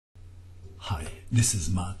This is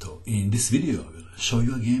Mato. In this video I will show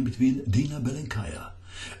you a game between Dina Belenkaya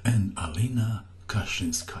and Alina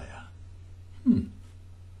Kashlinskaya.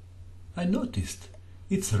 I noticed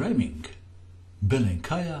it's rhyming.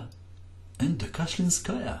 Belenkaya and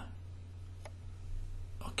Kashlinskaya.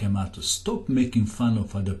 Okay, Mato, stop making fun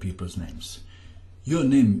of other people's names. Your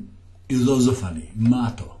name is also funny.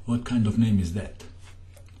 Mato, what kind of name is that?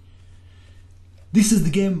 This is the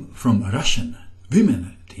game from Russian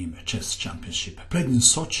Women Team Chess Championship, played in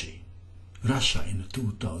Sochi, Russia in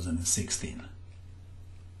 2016.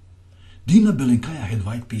 Dina Belenkaya had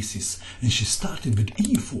white pieces and she started with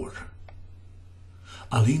e4.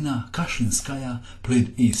 Alina Kashlinskaya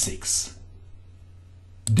played e6,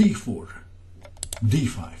 d4,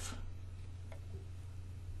 d5.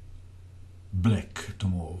 Black to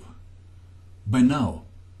move. By now,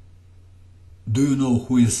 do you know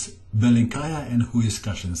who is Belenkaya and who is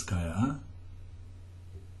Kashlinskaya? Huh?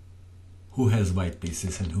 Who has white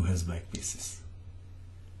pieces and who has black pieces?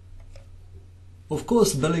 Of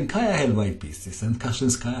course, Belenkaya had white pieces and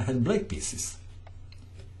Kashlinskaya had black pieces.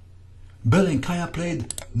 Belenkaya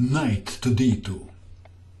played knight to d2,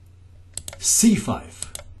 c5,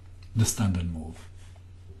 the standard move.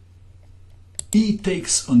 E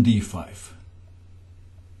takes on d5.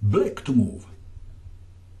 Black to move.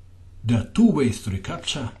 There are two ways to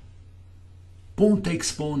recapture. Pawn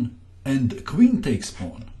takes pawn and queen takes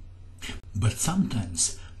pawn. But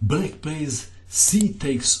sometimes black plays c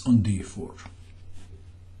takes on d4.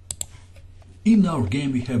 In our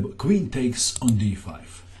game we have queen takes on d5,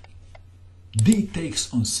 d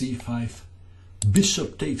takes on c5,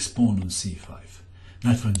 bishop takes pawn on c5,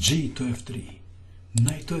 knight from g to f3,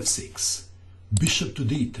 knight to f6, bishop to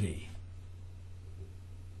d3,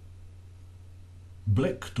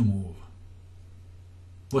 black to move.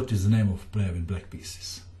 What is the name of player with black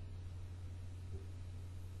pieces?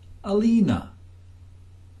 Alina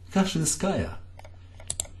Kashlinskaya.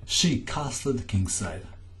 She castled kingside.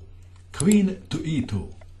 Queen to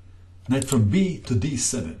e2, knight from b to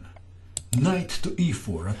d7, knight to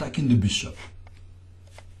e4, attacking the bishop.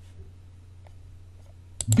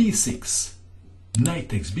 b6, knight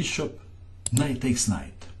takes bishop, knight takes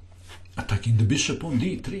knight, attacking the bishop on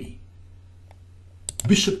d3.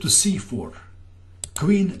 Bishop to c4,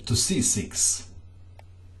 queen to c6.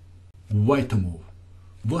 White to move.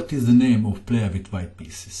 What is the name of player with white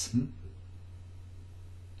pieces?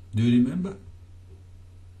 Do you remember?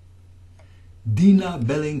 Dina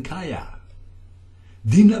Belenkaya.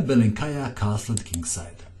 Dina Belenkaya castled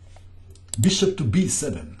kingside. Bishop to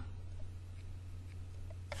b7.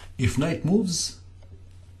 If knight moves,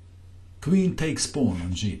 queen takes pawn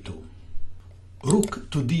on g2.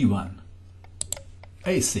 Rook to d1.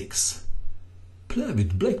 a6. Player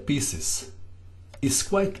with black pieces is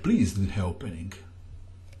quite pleased with her opening.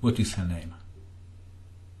 What is her name?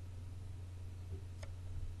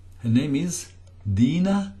 Her name is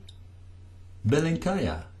Dina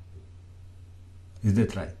Belenkaya. Is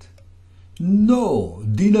that right? No,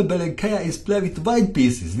 Dina Belenkaya is played with white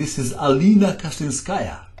pieces. This is Alina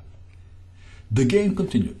Kashlinskaya. The game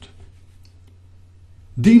continued.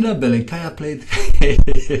 Dina Belenkaya played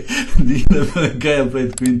Dina Belenkaya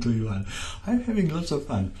played queen to e1. I'm having lots of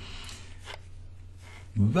fun.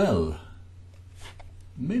 Well,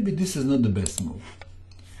 maybe this is not the best move.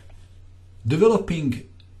 Developing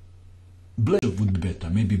black would be better.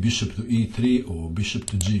 Maybe bishop to e3 or bishop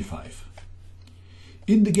to g5.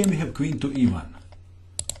 In the game we have queen to e1,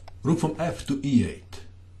 rook from f to e8,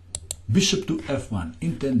 bishop to f1,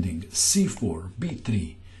 intending c4,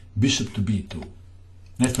 b3, bishop to b2,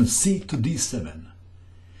 knight from c to d7,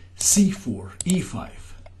 c4, e5,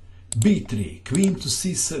 b3, queen to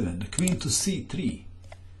c7, queen to c3,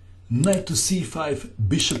 knight to c5,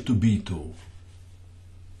 bishop to b2,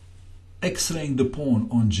 x-raying the pawn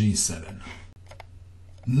on g7,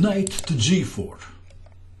 knight to g4,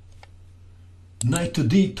 knight to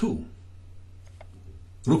d2,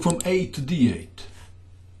 rook from a to d8,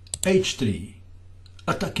 h3,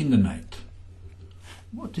 attacking the knight.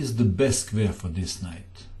 What is the best square for this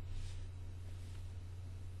knight?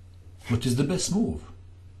 What is the best move?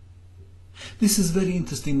 This is a very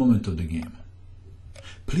interesting moment of the game.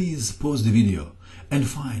 Please pause the video and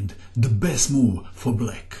find the best move for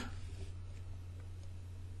black.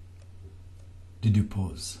 Did you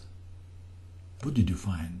pause? What did you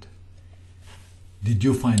find? Did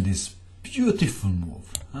you find this beautiful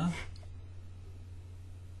move? Huh?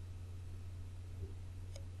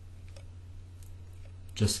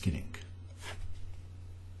 Just kidding.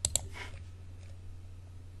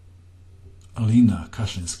 Alina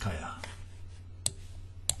Kashlinskaya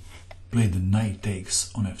played the knight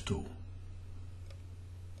takes on f2.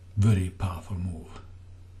 Very powerful move.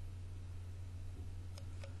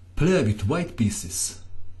 Player with white pieces.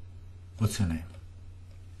 What's her name?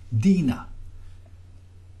 Dina.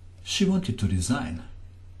 She wanted to resign.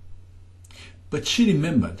 But she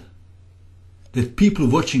remembered that people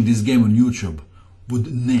watching this game on YouTube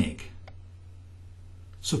would nag.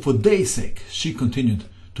 So for their sake, she continued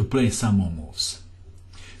to play some more moves.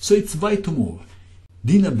 So it's white to move.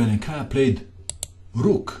 Dina Belenkaya played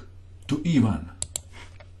rook to e1.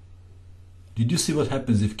 Did you see what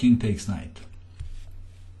happens if king takes knight?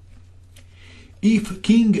 If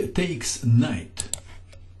king takes knight,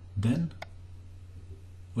 then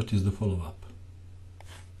what is the follow-up?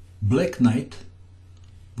 Black knight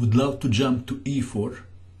would love to jump to e4,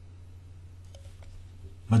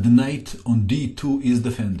 but the knight on d2 is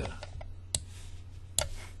defender.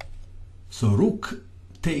 So rook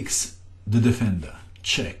takes the defender,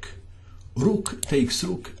 check. Rook takes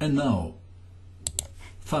rook, and now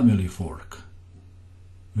family fork,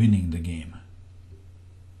 winning the game.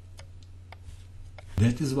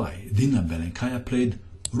 That is why Dina Belenkaya played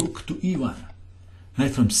rook to e1,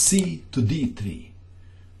 knight from c to d3,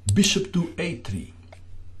 bishop to a3.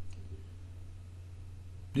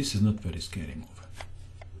 This is not very scary move.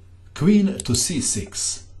 Queen to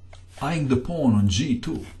c6, eyeing the pawn on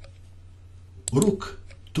g2, rook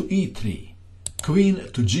to e3, queen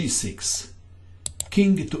to g6,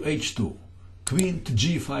 king to h2, queen to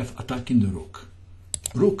g5 attacking the rook,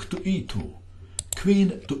 rook to e2,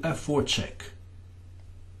 queen to f4 check,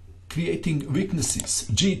 creating weaknesses.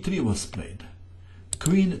 g3 was played,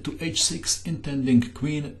 queen to h6 intending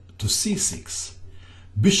queen to c6,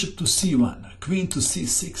 bishop to c1, queen to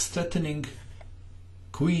c6 threatening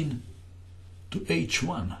queen to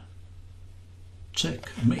h1,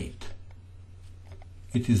 checkmate.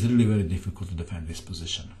 It is really very difficult to defend this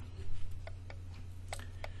position.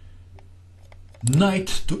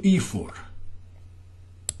 Knight to e4,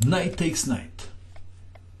 knight takes knight,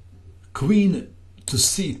 queen to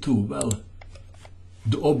c2. Well,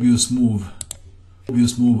 the obvious move,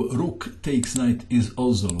 rook takes knight, is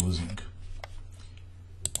also losing.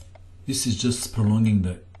 This is just prolonging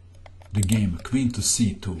the game. Queen to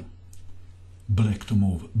c2, black to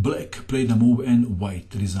move. Black played a move and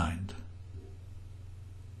white resigned.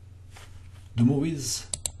 The move is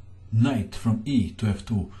knight from e to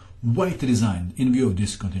f2. White resigned in view of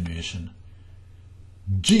this continuation.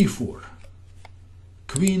 g4,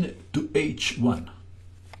 queen to h1,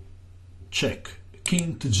 check,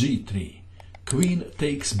 king to g3, queen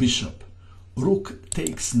takes bishop, rook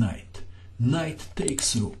takes knight, knight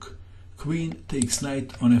takes rook, queen takes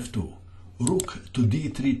knight on f2, rook to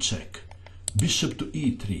d3 check, bishop to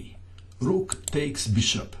e3, rook takes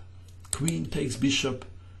bishop, queen takes bishop,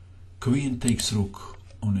 queen takes rook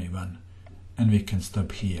on a1, and we can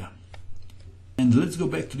stop here. And let's go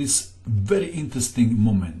back to this very interesting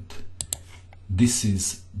moment. This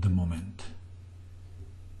is the moment.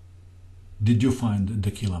 Did you find the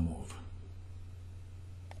killer move?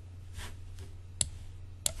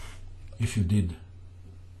 If you did,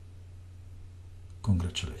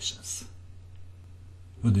 congratulations.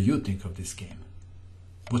 What do you think of this game?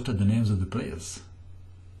 What are the names of the players?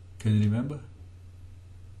 Can you remember?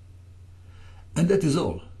 And that is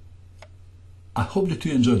all. I hope that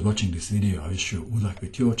you enjoyed watching this video. I wish you good luck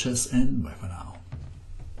with your chess, and bye for now.